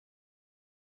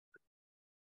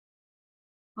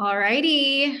All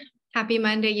righty. Happy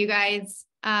Monday, you guys.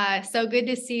 So good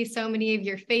to see so many of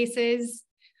your faces.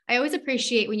 I always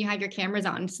appreciate when you have your cameras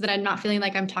on so that I'm not feeling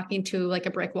like I'm talking to like a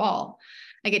brick wall.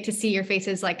 I get to see your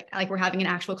faces like we're having an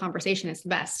actual conversation. It's the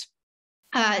best.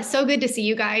 So good to see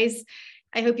you guys.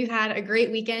 I hope you had a great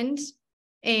weekend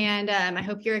and I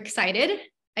hope you're excited.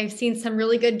 I've seen some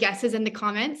really good guesses in the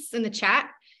comments in the chat.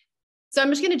 So I'm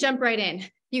just going to jump right in.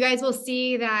 You guys will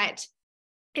see that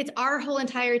it's our whole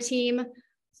entire team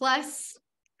plus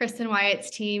Kristen Wyatt's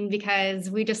team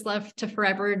because we just love to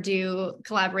forever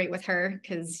collaborate with her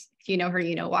because if you know her,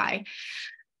 you know why.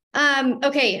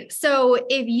 Okay, so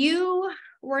if you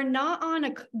were not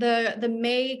on the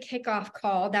May kickoff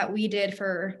call that we did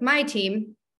for my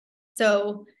team,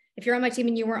 so if you're on my team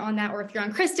and you weren't on that, or if you're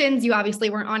on Kristen's, you obviously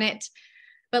weren't on it.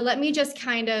 But let me just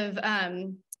kind of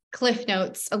cliff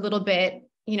notes a little bit,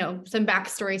 some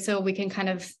backstory so we can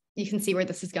you can see where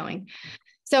this is going.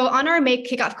 So on our May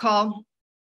kickoff call,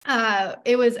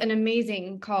 it was an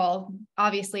amazing call.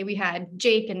 Obviously, we had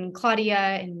Jake and Claudia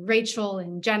and Rachel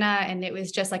and Jenna, and it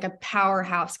was just like a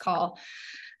powerhouse call.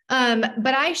 But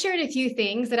I shared a few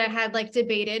things that I had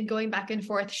debated, going back and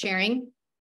forth sharing.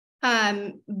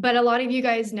 But a lot of you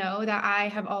guys know that I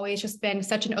have always just been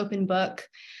such an open book,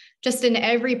 just in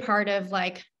every part of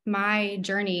my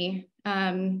journey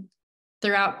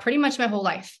throughout pretty much my whole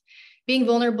life. Being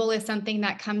vulnerable is something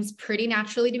that comes pretty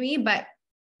naturally to me. But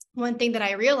one thing that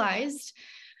I realized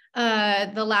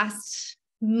the last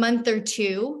month or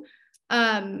two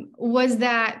was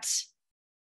that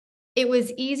it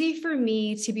was easy for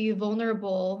me to be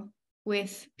vulnerable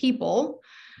with people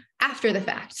after the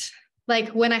fact, like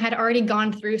when I had already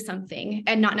gone through something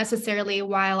and not necessarily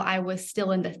while I was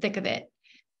still in the thick of it.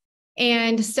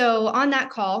 And so on that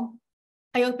call,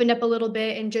 I opened up a little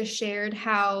bit and just shared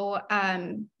how,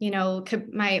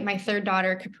 my third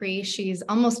daughter, Capri, she's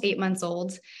almost 8 months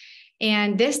old.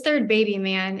 And this third baby,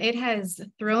 man, it has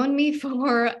thrown me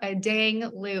for a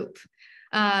dang loop.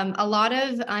 A lot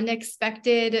of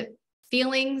unexpected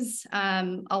feelings,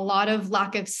 a lot of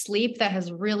lack of sleep that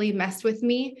has really messed with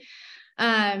me.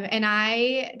 And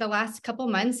the last couple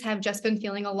months have just been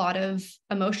feeling a lot of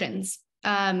emotions,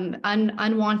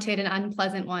 unwanted and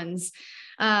unpleasant ones.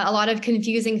 A lot of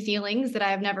confusing feelings that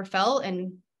I have never felt.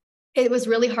 And it was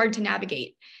really hard to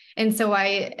navigate. And so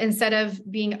instead of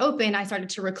being open, I started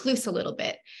to recluse a little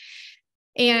bit.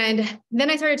 And then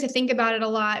I started to think about it a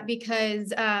lot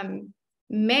because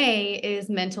May is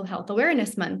Mental Health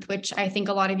Awareness Month, which I think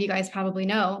a lot of you guys probably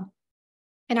know.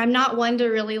 And I'm not one to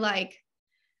really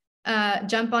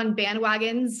jump on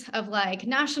bandwagons of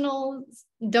National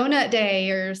Donut Day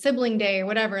or Sibling Day or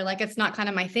whatever. It's not kind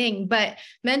of my thing, but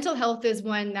mental health is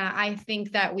one that I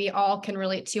think that we all can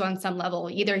relate to on some level.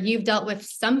 Either you've dealt with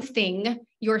something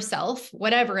yourself,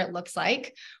 whatever it looks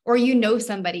like, or you know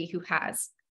somebody who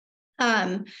has.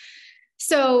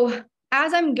 So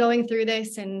as I'm going through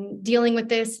this and dealing with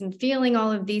this and feeling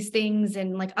all of these things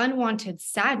and unwanted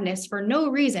sadness for no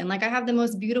reason, I have the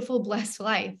most beautiful, blessed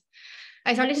life,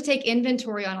 I started to take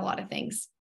inventory on a lot of things.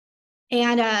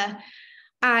 And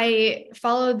I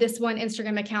followed this one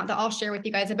Instagram account that I'll share with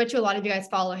you guys. I bet you a lot of you guys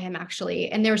follow him actually.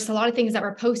 And there's a lot of things that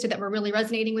were posted that were really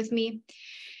resonating with me.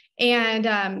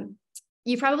 And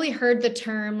you probably heard the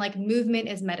term movement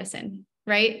is medicine,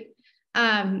 right?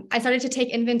 I started to take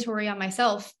inventory on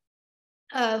myself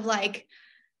of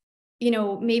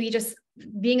maybe just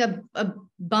being a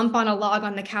bump on a log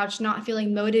on the couch, not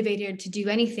feeling motivated to do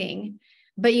anything.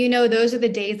 But those are the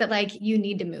days that you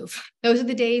need to move. Those are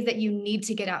the days that you need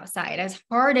to get outside. As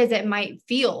hard as it might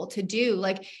feel to do,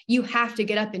 you have to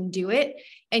get up and do it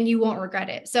and you won't regret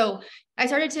it. So I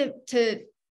started to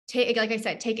take, like I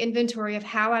said, take inventory of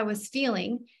how I was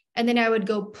feeling. And then I would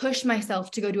go push myself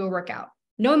to go do a workout,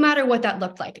 no matter what that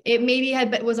looked like.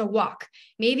 It was a walk.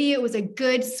 Maybe it was a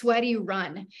good sweaty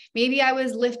run. Maybe I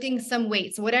was lifting some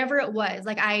weights, whatever it was.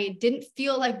 I didn't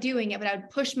feel like doing it, but I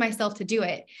would push myself to do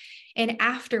it. And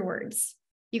afterwards,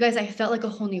 you guys, I felt like a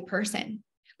whole new person.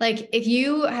 If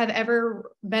you have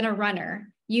ever been a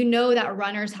runner, you know that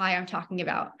runner's high I'm talking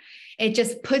about. It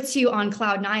just puts you on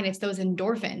cloud nine. It's those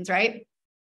endorphins, right?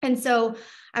 And so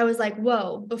I was like,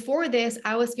 whoa, before this,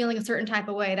 I was feeling a certain type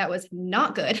of way that was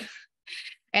not good.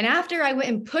 And after I went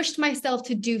and pushed myself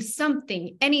to do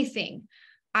something, anything,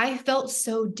 I felt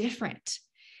so different.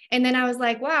 And then I was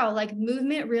like, wow,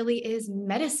 movement really is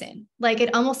medicine.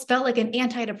 It almost felt like an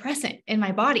antidepressant in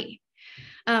my body.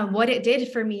 What it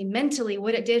did for me mentally,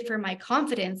 what it did for my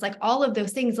confidence, all of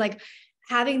those things,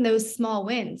 having those small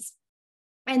wins.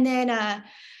 And then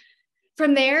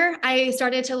from there, I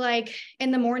started to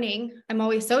in the morning, I'm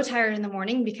always so tired in the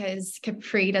morning because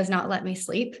Capri does not let me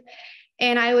sleep.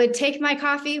 And I would take my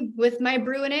coffee with my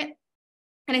brew in it.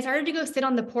 And I started to go sit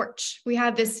on the porch. We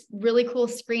have this really cool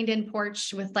screened in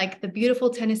porch with like the beautiful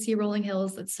Tennessee rolling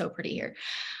hills. That's so pretty here.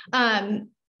 And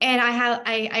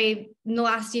I in the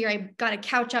last year, I got a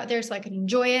couch out there so I could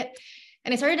enjoy it.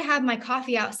 And I started to have my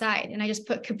coffee outside, and I just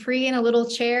put Capri in a little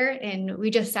chair and we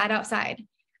just sat outside,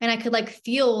 and I could like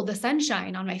feel the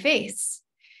sunshine on my face,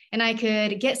 and I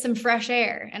could get some fresh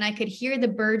air, and I could hear the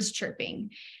birds chirping.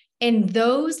 And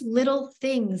those little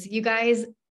things, you guys,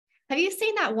 have you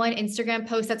seen that one Instagram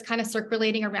post that's kind of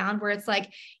circulating around where it's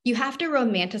like, you have to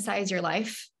romanticize your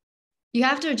life? You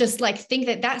have to just like think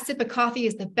that that sip of coffee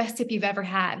is the best sip you've ever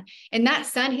had. And that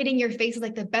sun hitting your face is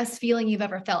like the best feeling you've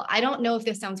ever felt. I don't know if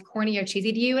this sounds corny or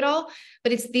cheesy to you at all,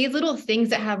 but it's these little things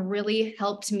that have really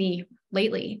helped me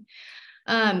lately.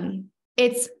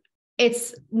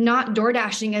 It's not door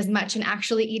dashing as much and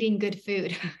actually eating good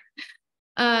food.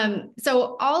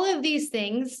 So all of these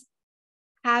things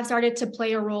have started to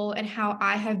play a role in how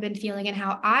I have been feeling and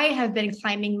how I have been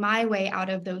climbing my way out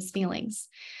of those feelings.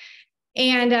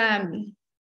 And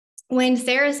when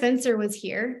Sarah Spencer was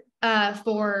here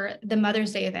for the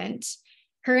Mother's Day event,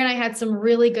 her and I had some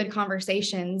really good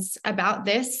conversations about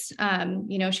this.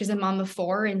 You know, she's a mom of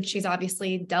 4, and she's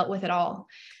obviously dealt with it all.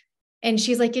 And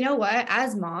she's like, you know what,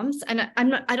 as moms, and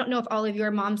I don't know if all of you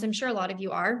are moms, I'm sure a lot of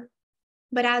you are,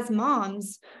 but as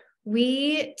moms,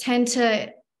 we tend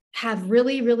to have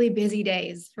really, really busy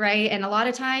days, right? And a lot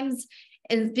of times,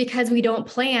 and because we don't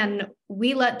plan,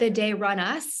 we let the day run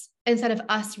us instead of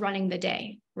us running the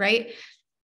day, right?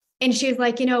 And she's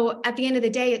like, you know, at the end of the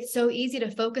day, it's so easy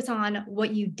to focus on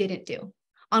what you didn't do,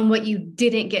 on what you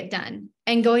didn't get done,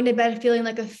 and going to bed feeling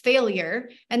like a failure,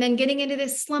 and then getting into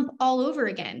this slump all over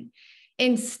again.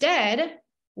 Instead,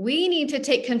 we need to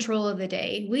take control of the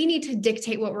day. We need to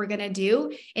dictate what we're going to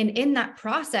do. And in that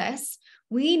process,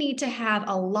 we need to have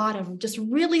a lot of just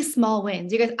really small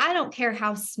wins. You guys, I don't care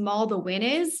how small the win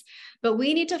is, but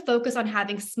we need to focus on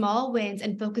having small wins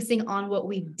and focusing on what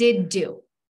we did do.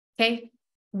 Okay.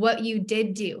 What you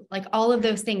did do, like all of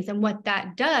those things. And what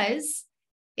that does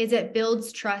is it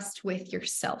builds trust with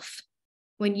yourself.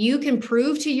 When you can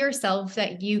prove to yourself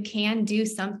that you can do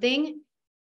something,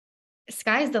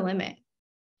 sky's the limit.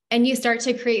 And you start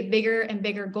to create bigger and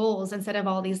bigger goals instead of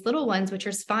all these little ones, which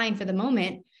are fine for the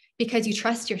moment because you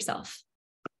trust yourself.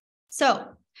 So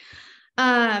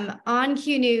on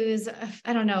Q News,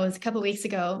 I don't know, it was a couple of weeks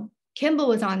ago, Kimball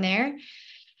was on there,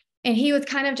 and he was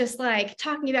kind of just like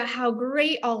talking about how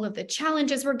great all of the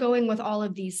challenges were going with all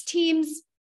of these teams.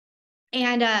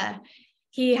 And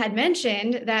he had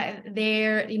mentioned that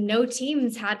no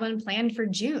teams had one planned for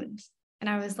June. And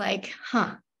I was like,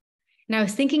 huh. And I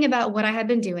was thinking about what I had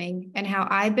been doing and how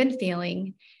I've been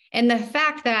feeling, and the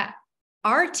fact that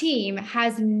our team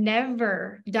has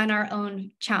never done our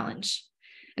own challenge.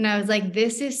 And I was like,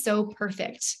 this is so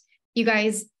perfect. You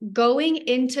guys, going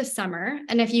into summer,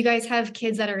 and if you guys have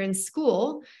kids that are in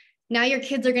school, now your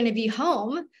kids are going to be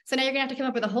home. So now you're going to have to come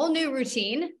up with a whole new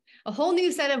routine, a whole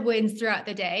new set of wins throughout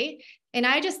the day. And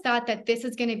I just thought that this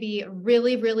is going to be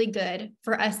really, really good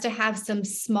for us to have some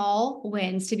small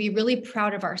wins, to be really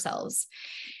proud of ourselves.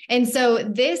 And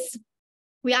so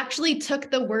we actually took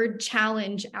the word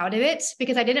challenge out of it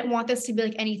because I didn't want this to be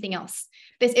like anything else.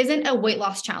 This isn't a weight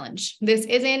loss challenge. This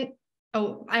isn't,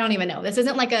 I don't even know. This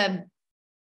isn't like a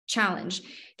challenge.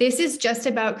 This is just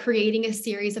about creating a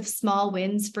series of small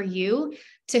wins for you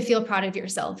to feel proud of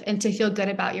yourself and to feel good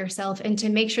about yourself, and to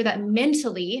make sure that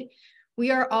mentally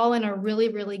we are all in a really,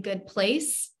 really good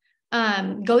place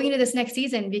going into this next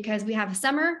season, because we have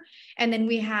summer, and then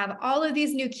we have all of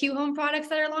these new Q Home products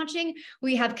that are launching.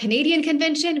 We have Canadian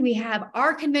convention. We have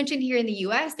our convention here in the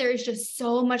US. There is just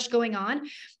so much going on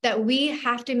that we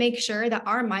have to make sure that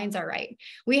our minds are right.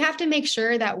 We have to make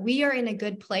sure that we are in a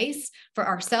good place for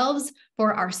ourselves,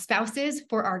 for our spouses,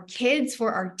 for our kids,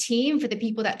 for our team, for the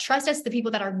people that trust us, the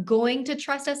people that are going to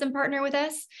trust us and partner with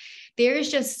us. There is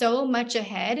just so much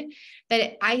ahead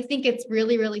that I think it's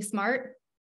really, really smart,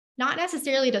 not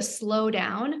necessarily to slow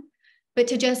down, but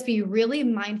to just be really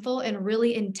mindful and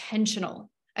really intentional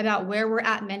about where we're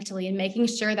at mentally, and making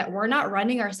sure that we're not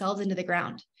running ourselves into the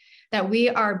ground, that we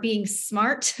are being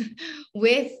smart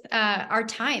with our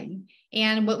time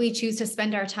and what we choose to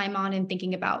spend our time on and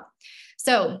thinking about.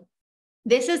 So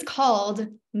this is called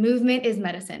Movement is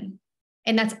Medicine.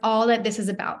 And that's all that this is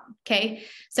about. Okay.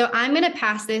 So I'm going to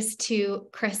pass this to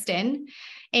Kristen.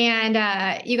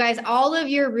 And you guys, all of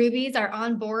your rubies are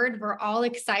on board. We're all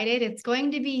excited. It's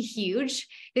going to be huge.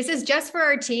 This is just for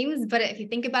our teams, but if you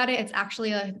think about it, it's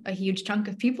actually a huge chunk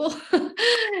of people. So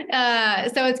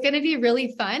it's going to be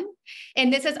really fun.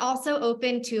 And this is also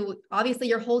open to obviously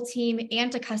your whole team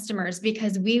and to customers,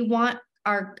 because we want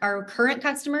our current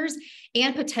customers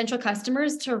and potential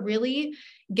customers to really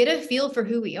get a feel for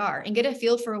who we are and get a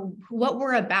feel for what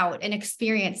we're about and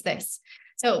experience this.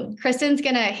 So Kristen's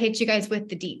going to hit you guys with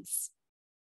the deets.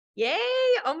 Yay.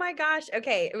 Oh my gosh.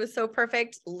 Okay. It was so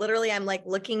perfect. Literally, I'm like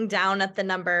looking down at the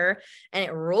number and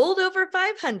it rolled over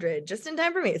 500 just in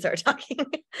time for me to start talking.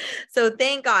 So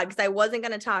thank God, because I wasn't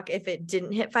going to talk if it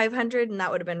didn't hit 500, and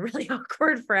that would have been really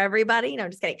awkward for everybody. No,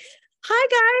 I'm just kidding. Hi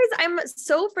guys. I'm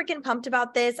so freaking pumped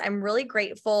about this. I'm really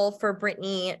grateful for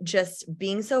Brittany just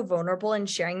being so vulnerable and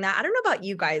sharing that. I don't know about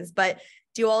you guys, but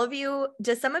do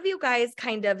some of you guys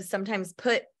kind of sometimes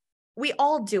we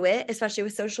all do it, especially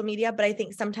with social media, but I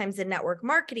think sometimes in network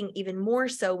marketing, even more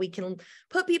so, we can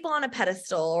put people on a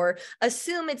pedestal or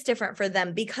assume it's different for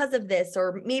them because of this,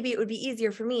 or maybe it would be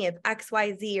easier for me if X,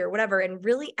 Y, Z or whatever. And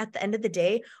really at the end of the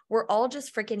day, we're all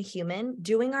just freaking human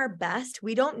doing our best.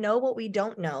 We don't know what we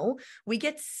don't know. We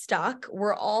get stuck.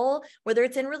 We're all, whether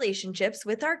it's in relationships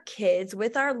with our kids,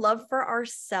 with our love for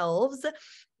ourselves,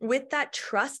 with that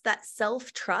trust, that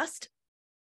self-trust.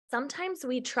 Sometimes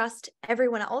we trust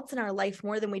everyone else in our life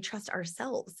more than we trust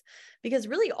ourselves, because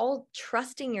really all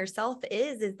trusting yourself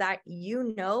is that,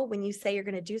 you know, when you say you're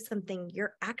going to do something,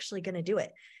 you're actually going to do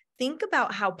it. Think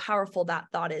about how powerful that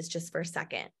thought is just for a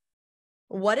second.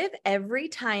 What if every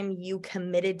time you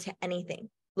committed to anything,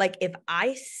 like if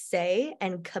I say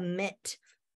and commit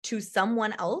to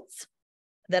someone else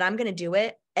that I'm going to do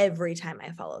it every time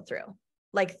I follow through?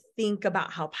 Like, think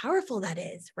about how powerful that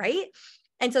is, right?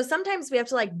 And so sometimes we have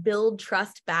to like build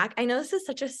trust back. I know this is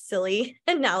such a silly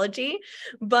analogy,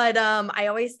 but I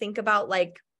always think about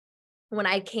like when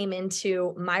I came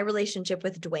into my relationship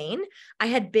with Dwayne, I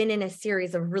had been in a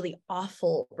series of really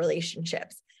awful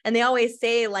relationships. And they always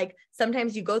say, like,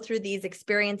 sometimes you go through these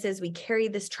experiences, we carry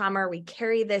this trauma, we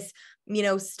carry this, you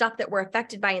know, stuff that we're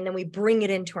affected by, and then we bring it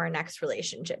into our next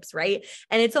relationships, right?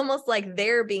 And it's almost like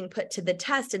they're being put to the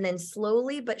test, and then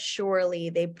slowly but surely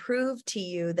they prove to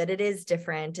you that it is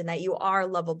different and that you are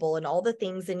lovable and all the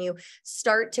things, and you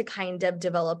start to kind of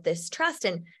develop this trust.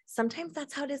 And sometimes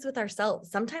that's how it is with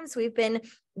ourselves. Sometimes we've been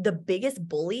the biggest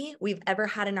bully we've ever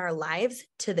had in our lives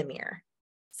to the mirror.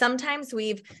 Sometimes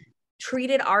we've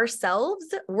treated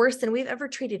ourselves worse than we've ever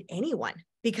treated anyone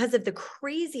because of the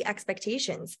crazy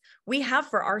expectations we have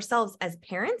for ourselves as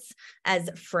parents, as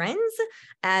friends,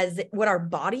 as what our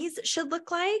bodies should look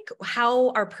like,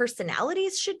 how our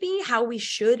personalities should be, how we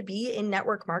should be in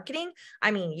network marketing.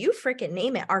 I mean, you freaking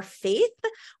name it, our faith,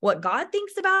 what God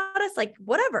thinks about us, like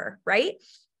whatever, right?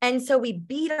 And so we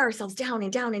beat ourselves down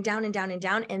and down and down and down and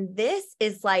down. And this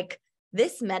is like,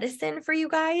 this medicine for you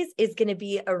guys is going to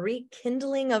be a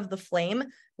rekindling of the flame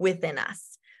within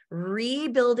us,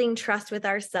 rebuilding trust with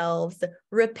ourselves,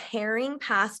 repairing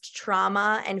past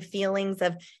trauma and feelings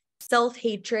of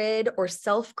self-hatred or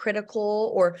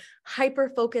self-critical or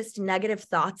hyper-focused negative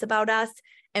thoughts about us.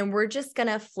 And we're just going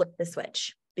to flip the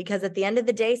switch, because at the end of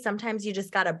the day, sometimes you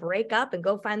just got to break up and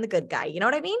go find the good guy. You know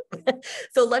what I mean?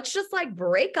 So let's just like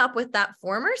break up with that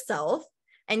former self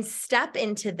and step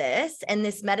into this. And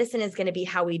this medicine is going to be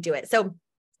how we do it. So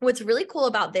what's really cool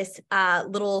about this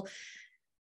little,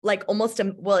 like almost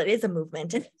it is a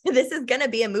movement. This is going to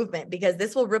be a movement, because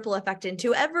this will ripple effect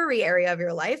into every area of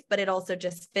your life, but it also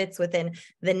just fits within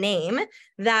the name.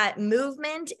 That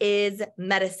movement is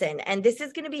medicine. And this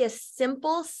is going to be a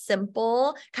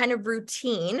simple kind of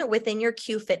routine within your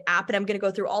QFit app. And I'm going to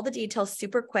go through all the details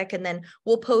super quick, and then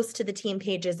we'll post to the team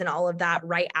pages and all of that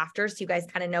right after, so you guys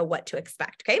kind of know what to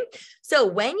expect. Okay. So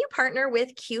when you partner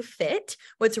with QFit,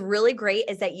 what's really great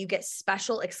is that you get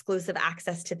special exclusive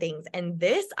access to things. And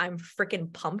this I'm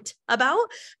freaking pumped about,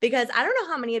 because I don't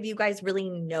know how many of you guys really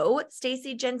know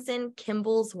Stacy Jensen,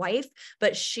 Kimball's wife,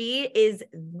 but she is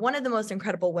one of the most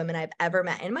incredible women I've ever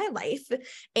met in my life.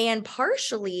 And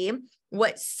partially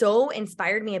what so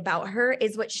inspired me about her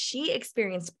is what she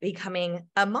experienced becoming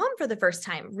a mom for the first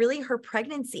time, really her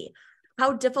pregnancy,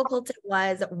 how difficult it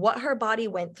was, what her body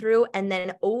went through, and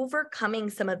then overcoming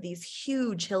some of these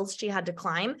huge hills she had to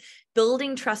climb,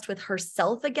 building trust with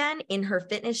herself again in her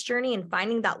fitness journey and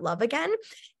finding that love again.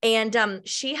 And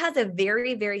she has a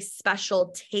very, very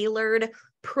special tailored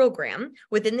program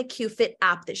within the QFit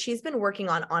app that she's been working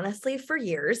on, honestly, for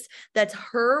years. That's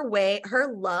her way,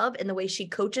 her love, and the way she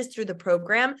coaches through the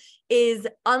program is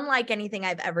unlike anything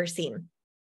I've ever seen.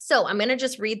 So I'm going to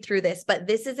just read through this, but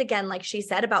this is, again, like she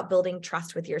said, about building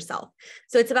trust with yourself.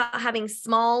 So it's about having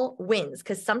small wins,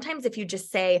 because sometimes if you just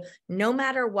say, no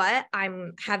matter what,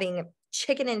 I'm having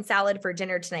chicken and salad for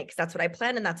dinner tonight because that's what I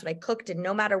planned and that's what I cooked. And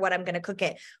no matter what, I'm going to cook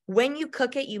it. When you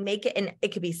cook it, you make it, and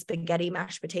it could be spaghetti,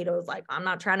 mashed potatoes. Like, I'm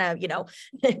not trying to,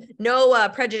 no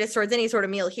prejudice towards any sort of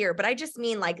meal here, but I just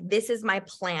mean like, this is my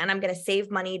plan. I'm going to save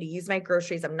money to use my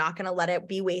groceries. I'm not going to let it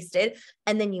be wasted.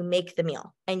 And then you make the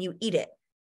meal and you eat it.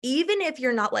 Even if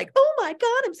you're not like, oh my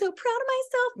God, I'm so proud of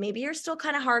myself. Maybe you're still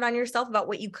kind of hard on yourself about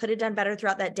what you could have done better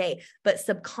throughout that day, but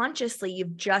subconsciously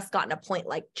you've just gotten a point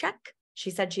like, check. She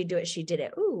said she'd do it. She did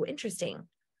it. Ooh, interesting.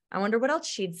 I wonder what else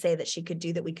she'd say that she could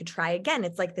do that we could try again.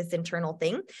 It's like this internal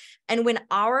thing. And when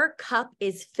our cup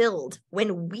is filled,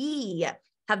 when we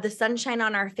have the sunshine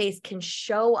on our face, can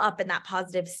show up in that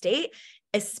positive state,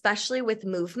 especially with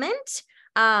movement,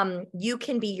 you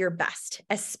can be your best,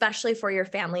 especially for your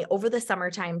family over the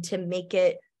summertime, to make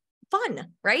it fun,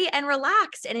 right? And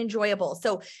relaxed and enjoyable.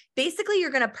 So basically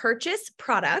you're going to purchase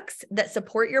products that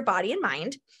support your body and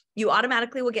mind. You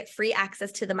automatically will get free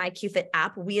access to the MyQFit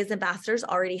app. We as ambassadors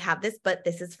already have this, but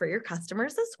this is for your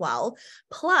customers as well.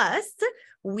 Plus,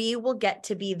 we will get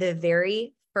to be the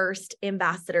very first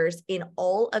ambassadors in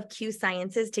all of Q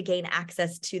Sciences to gain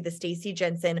access to the Stacy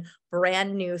Jensen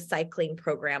brand new cycling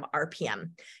program,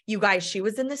 RPM. You guys, she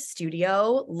was in the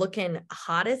studio looking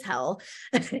hot as hell,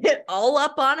 all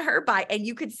up on her bike. And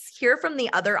you could hear from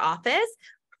the other office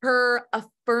her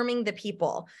affirming the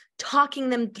people,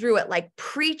 talking them through it, like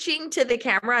preaching to the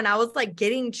camera. And I was like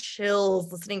getting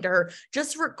chills listening to her,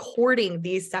 just recording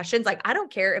these sessions. Like, I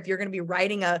don't care if you're going to be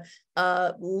riding a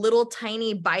little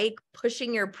tiny bike,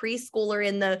 pushing your preschooler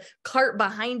in the cart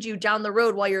behind you down the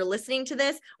road while you're listening to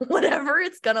this, whatever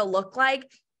it's going to look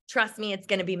like. Trust me, it's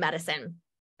going to be medicine.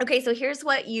 Okay. So here's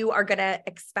what you are going to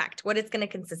expect, what it's going to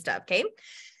consist of. Okay.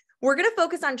 We're going to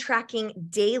focus on tracking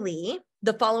daily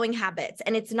the following habits.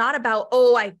 And it's not about,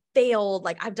 oh, I failed.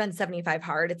 Like, I've done 75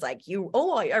 hard. It's like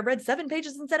I read 7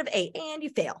 pages instead of 8 and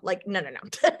you fail. Like, no.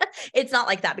 It's not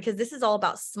like that, because this is all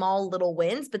about small little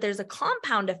wins, but there's a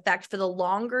compound effect for the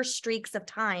longer streaks of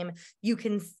time you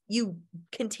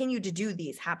continue to do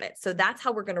these habits. So that's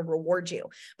how we're going to reward you.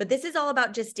 But this is all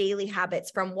about just daily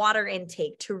habits, from water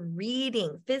intake to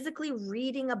reading. Physically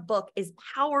reading a book is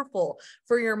powerful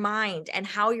for your mind and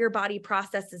how your body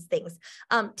processes things.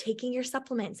 Taking your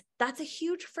supplements, that's a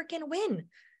huge freaking win.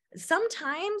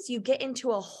 Sometimes you get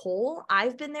into a hole.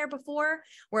 I've been there before,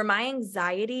 where my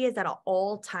anxiety is at an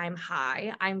all-time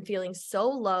high. I'm feeling so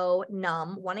low,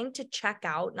 numb, wanting to check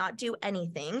out, not do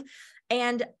anything.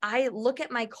 And I look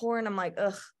at my core and I'm like,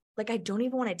 ugh, like, I don't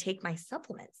even want to take my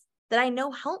supplements that I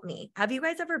know help me. Have you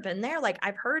guys ever been there? Like,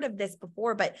 I've heard of this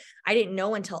before, but I didn't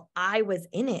know until I was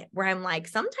in it, where I'm like,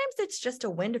 sometimes it's just a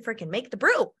win to freaking make the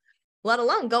brew, let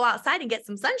alone go outside and get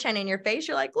some sunshine in your face.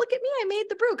 You're like, look at me, I made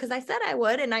the brew because I said I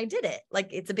would, and I did it. Like,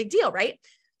 it's a big deal, right?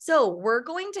 So we're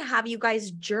going to have you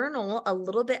guys journal a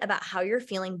little bit about how you're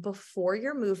feeling before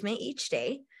your movement each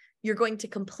day. You're going to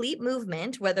complete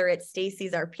movement, whether it's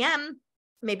Stacy's RPM,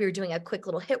 maybe you're doing a quick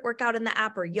little HIIT workout in the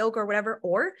app or yoga or whatever,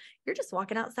 or you're just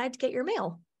walking outside to get your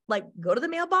mail. Like, go to the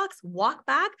mailbox, walk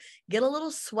back, get a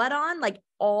little sweat on. Like,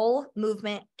 all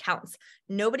movement counts.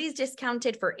 Nobody's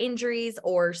discounted for injuries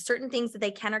or certain things that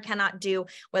they can or cannot do,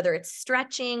 whether it's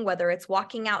stretching, whether it's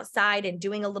walking outside and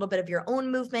doing a little bit of your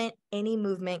own movement. Any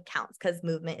movement counts, because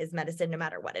movement is medicine no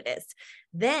matter what it is.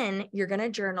 Then you're going to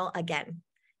journal again.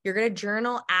 You're going to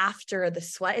journal after the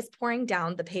sweat is pouring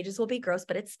down. The pages will be gross,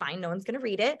 but it's fine. No one's going to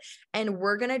read it. And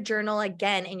we're going to journal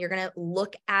again. And you're going to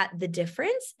look at the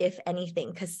difference, if anything,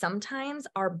 because sometimes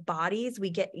our bodies,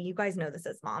 you guys know this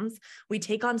as moms, we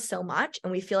take on so much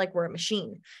and we feel like we're a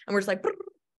machine, and we're just like,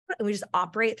 and we just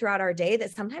operate throughout our day,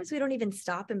 that sometimes we don't even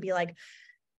stop and be like,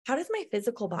 how does my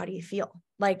physical body feel?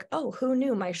 Like, oh, who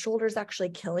knew my shoulder's actually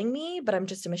killing me, but I'm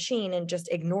just a machine, and just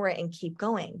ignore it and keep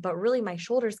going. But really, my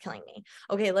shoulder's killing me.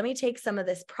 Okay, let me take some of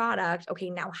this product.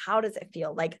 Okay, now how does it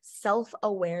feel? Like,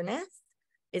 self-awareness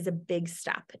is a big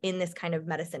step in this kind of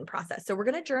medicine process. So we're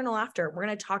going to journal after. We're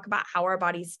going to talk about how our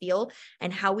bodies feel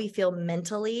and how we feel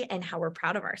mentally and how we're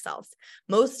proud of ourselves.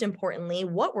 Most importantly,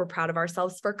 what we're proud of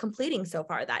ourselves for completing so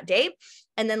far that day.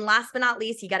 And then last but not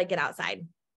least, you got to get outside.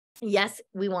 Yes,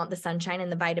 we want the sunshine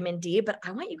and the vitamin D, but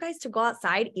I want you guys to go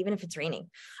outside even if it's raining.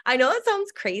 I know it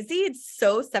sounds crazy. It's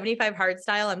so 75 hard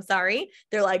style. I'm sorry.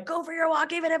 They're like, go for your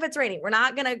walk even if it's raining. We're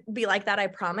not going to be like that, I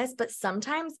promise. But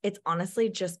sometimes it's honestly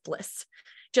just bliss.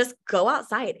 Just go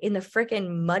outside in the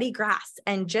freaking muddy grass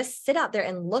and just sit out there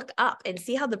and look up and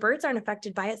see how the birds aren't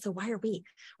affected by it. So why are we?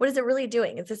 What is it really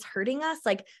doing? Is this hurting us?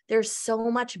 Like, there's so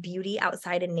much beauty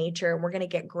outside in nature, and we're going to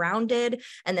get grounded.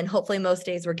 And then hopefully most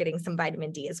days we're getting some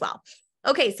vitamin D as well.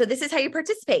 Okay, so this is how you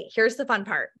participate. Here's the fun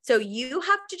part. So you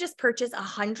have to just purchase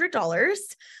 $100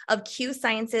 of Q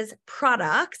Sciences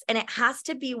products, and it has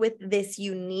to be with this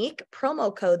unique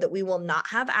promo code that we will not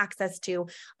have access to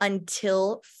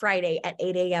until Friday at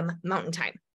 8 a.m. Mountain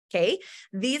Time. Okay,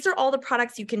 these are all the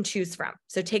products you can choose from.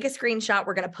 So take a screenshot.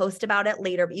 We're going to post about it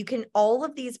later, but all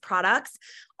of these products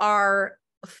are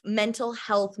mental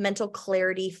health, mental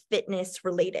clarity, fitness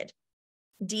related.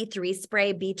 D3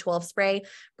 spray, B12 spray.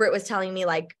 Britt was telling me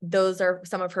like those are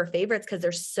some of her favorites because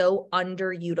they're so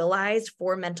underutilized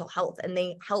for mental health, and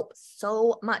they help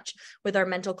so much with our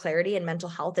mental clarity and mental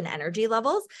health and energy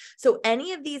levels. So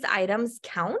any of these items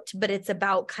count, but it's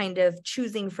about kind of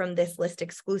choosing from this list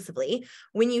exclusively.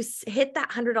 When you hit that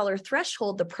 $100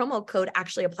 threshold, the promo code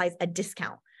actually applies a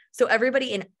discount. So everybody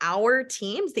in our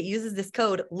teams that uses this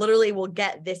code literally will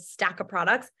get this stack of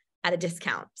products at a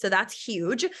discount. So that's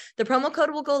huge. The promo code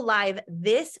will go live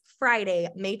this Friday,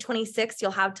 May 26th.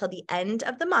 You'll have till the end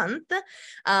of the month,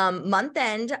 month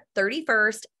end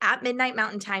 31st at midnight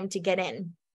Mountain Time to get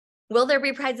in. Will there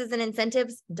be prizes and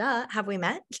incentives? Duh. Have we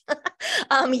met?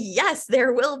 Yes,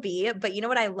 there will be. But you know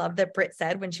what I love that Britt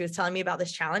said when she was telling me about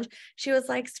this challenge? She was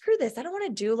like, screw this. I don't want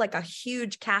to do like a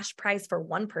huge cash prize for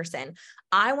one person.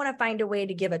 I want to find a way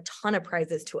to give a ton of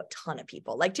prizes to a ton of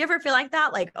people. Like, do you ever feel like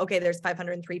that? Like, okay, there's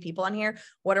 503 people on here.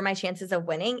 What are my chances of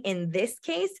winning? In this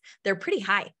case, they're pretty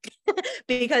high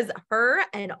because her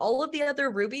and all of the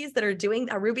other rubies that are doing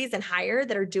rubies and higher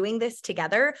that are doing this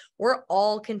together, we're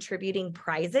all contributing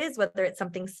prizes, whether it's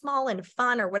something small and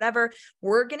fun or whatever.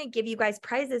 We're going to give you guys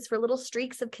prizes for little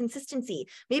streaks of consistency.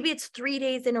 Maybe it's 3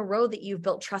 days in a row that you've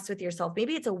built trust with yourself.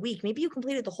 Maybe it's a week. Maybe you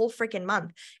completed the whole freaking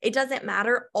month. It doesn't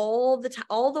matter. All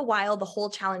the while, the whole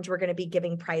challenge, we're going to be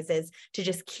giving prizes to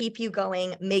just keep you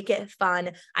going, make it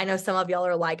fun. I know some of y'all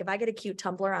are like, if I get a cute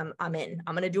tumbler, I'm in.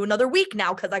 I'm going to do another week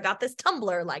now because I got this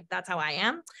tumbler. Like, that's how I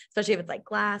am. Especially if it's like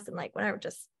glass and like whatever,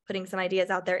 just putting some ideas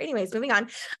out there. Anyways, moving on.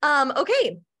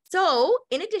 Okay. So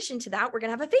in addition to that, we're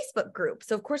going to have a Facebook group.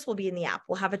 So of course we'll be in the app.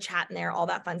 We'll have a chat in there, all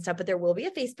that fun stuff, but there will be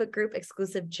a Facebook group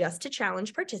exclusive just to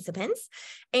challenge participants.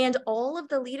 And all of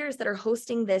the leaders that are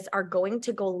hosting this are going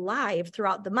to go live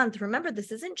throughout the month. Remember,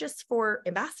 this isn't just for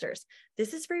ambassadors.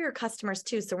 This is for your customers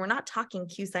too. So we're not talking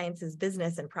Q Sciences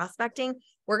business and prospecting.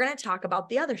 We're going to talk about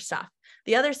the other stuff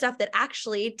that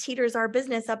actually teeters our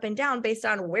business up and down based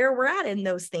on where we're at in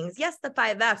those things. Yes, the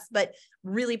 5Fs, but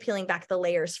really peeling back the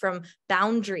layers from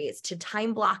boundaries to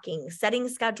time blocking, setting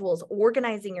schedules,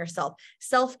 organizing yourself,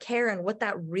 self-care, and what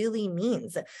that really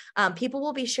means. People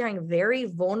will be sharing very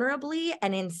vulnerably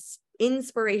and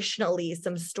inspirationally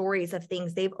some stories of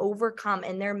things they've overcome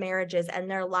in their marriages and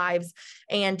their lives,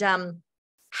 and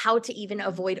how to even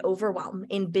avoid overwhelm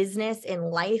in business, in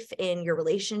life, in your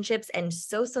relationships, and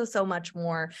so much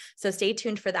more. So stay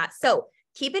tuned for that. So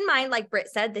keep in mind, like Britt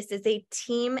said, this is a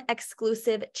team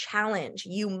exclusive challenge.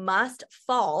 You must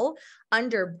fall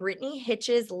under Brittany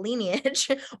Hitch's lineage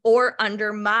or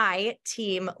under my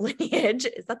team lineage.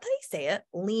 Is that how you say it?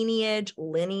 Lineage.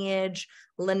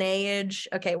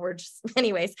 Okay, we're just,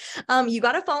 anyways, you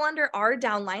got to fall under our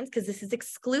downlines because this is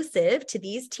exclusive to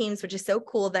these teams, which is so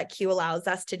cool that Q allows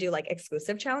us to do like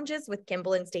exclusive challenges with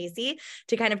Kimball and Stacy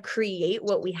to kind of create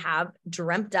what we have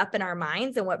dreamt up in our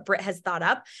minds and what Britt has thought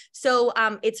up. So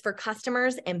it's for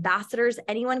customers, ambassadors,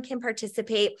 anyone can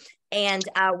participate. And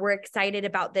we're excited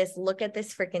about this. Look at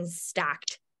this freaking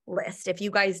stacked list. If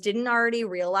you guys didn't already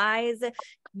realize,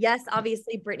 yes,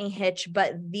 obviously Brittany Hitch,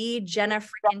 but the Jenna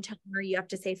freaking Tomer, you have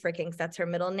to say freaking because that's her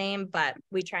middle name, but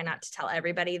we try not to tell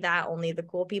everybody that, only the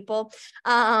cool people.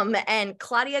 And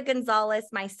Claudia Gonzalez,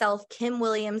 myself, Kim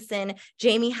Williamson,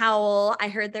 Jamie Howell. I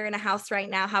heard they're in a house right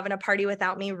now having a party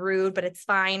without me. Rude, but it's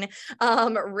fine.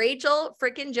 Rachel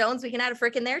freaking Jones, we can add a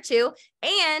freaking there too.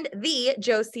 And the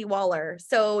Josie Waller.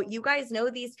 So you guys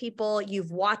know these people,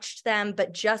 you've watched them,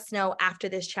 but just know after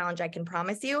this challenge, I can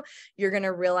promise you, you're going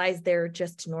to realize they're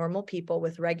just normal people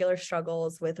with regular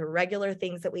struggles, with regular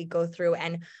things that we go through.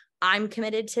 And I'm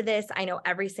committed to this. I know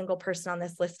every single person on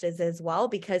this list is as well,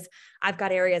 because I've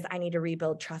got areas I need to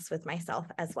rebuild trust with myself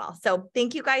as well. So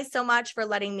thank you guys so much for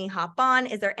letting me hop on.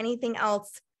 Is there anything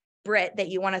else, Britt, that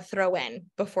you want to throw in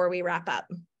before we wrap up?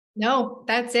 No,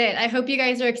 that's it. I hope you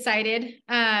guys are excited.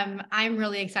 I'm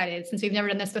really excited since we've never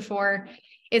done this before.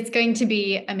 It's going to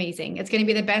be amazing. It's going to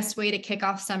be the best way to kick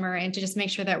off summer and to just make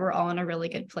sure that we're all in a really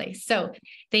good place. So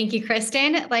thank you,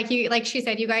 Kristen. Like she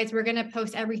said, you guys, we're going to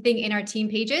post everything in our team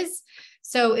pages.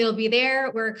 So it'll be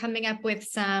there. We're coming up with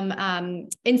some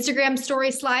Instagram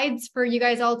story slides for you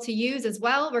guys all to use as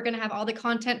well. We're going to have all the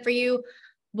content for you.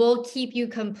 We'll keep you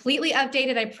completely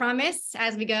updated, I promise,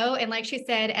 as we go. And like she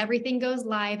said, everything goes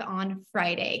live on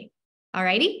Friday. All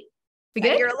righty. We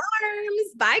Set good? your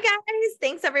alarms. Bye, guys.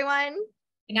 Thanks, everyone.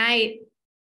 Good night.